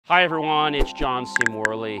Hi everyone, it's John C.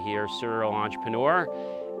 Morley here, serial entrepreneur,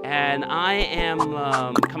 and I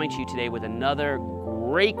am coming to you today with another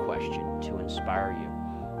great question to inspire you.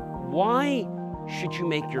 Why should you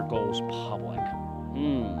make your goals public?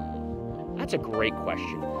 That's a great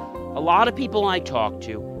question. A lot of people I talk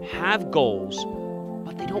to have goals,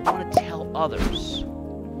 but they don't want to tell others.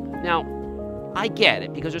 Now, I get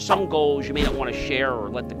it, because there's some goals you may not want to share or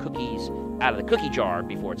let the cookies out of the cookie jar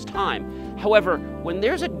before it's time. However, when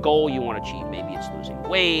there's a goal you want to achieve, maybe it's losing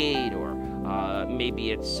weight, or maybe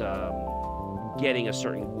it's getting a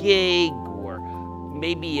certain gig, or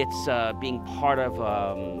maybe it's being part of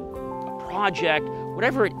a project,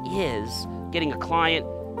 whatever it is, getting a client,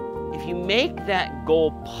 if you make that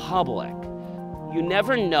goal public, you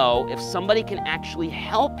never know if somebody can actually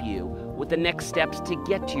help you with the next steps to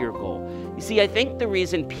get to your goal. You see, I think the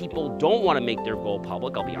reason people don't want to make their goal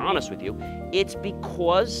public, I'll be honest with you, it's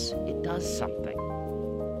because it does something.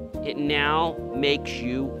 It now makes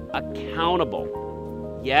you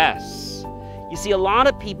accountable. Yes. You see, a lot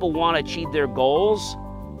of people want to achieve their goals,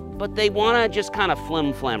 but they want to just kind of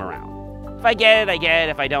flim-flam around. If I get it, I get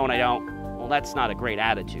it. If I don't, I don't. Well, that's not a great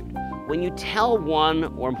attitude. When you tell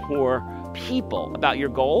one or more people about your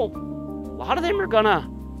goal, a lot of them are gonna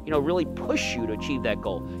really push you to achieve that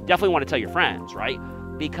goal. Definitely want to tell your friends, right?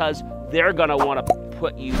 Because they're gonna want to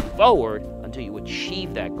put you forward until you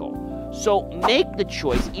achieve that goal. So make the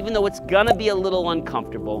choice, even though it's gonna be a little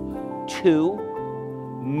uncomfortable, to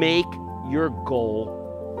make your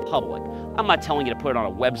goal public. I'm not telling you to put it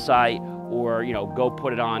on a website or go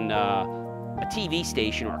put it on a TV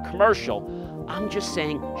station or a commercial. I'm just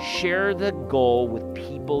saying, share the goal with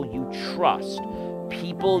people you trust,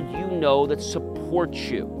 people you know that support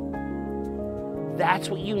you. That's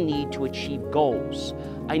what you need to achieve goals.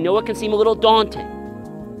 I know it can seem a little daunting,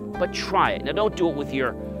 but try it. Now, don't do it with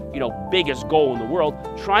your biggest goal in the world.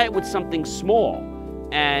 Try it with something small.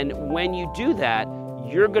 And when you do that,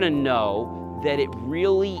 you're gonna know that it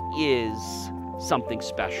really is something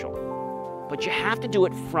special. But you have to do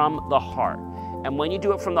it from the heart. And when you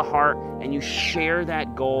do it from the heart and you share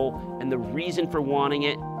that goal and the reason for wanting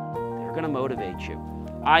it, they're gonna motivate you.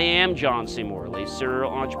 I am John C. Morley,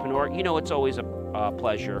 serial entrepreneur. It's always a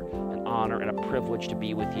pleasure, an honor, and a privilege to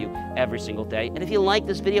be with you every single day. And if you like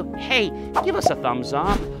this video, hey, give us a thumbs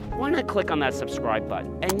up. Why not click on that subscribe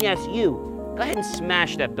button? And yes, go ahead and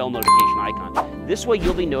smash that bell notification icon. This way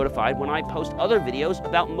you'll be notified when I post other videos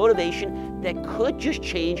about motivation that could just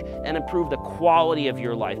change and improve the quality of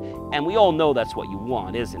your life. And we all know that's what you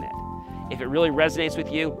want, isn't it? If it really resonates with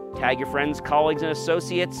you, tag your friends, colleagues, and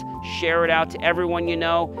associates, share it out to everyone you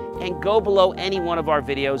know, and go below any one of our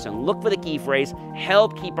videos and look for the key phrase,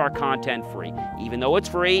 help keep our content free. Even though it's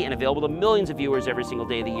free and available to millions of viewers every single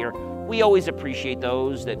day of the year, we always appreciate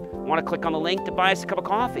those that want to click on the link to buy us a cup of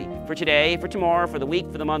coffee for today, for tomorrow, for the week,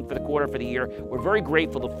 for the month, for the quarter, for the year. We're very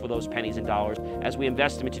grateful for those pennies and dollars as we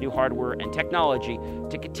invest them into new hardware and technology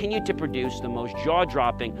to continue to produce the most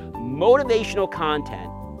jaw-dropping, motivational content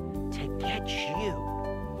to get you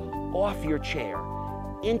off your chair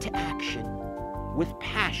into action with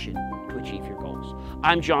passion to achieve your goals.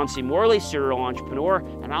 I'm John C. Morley, serial entrepreneur,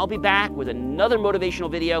 and I'll be back with another motivational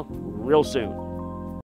video real soon.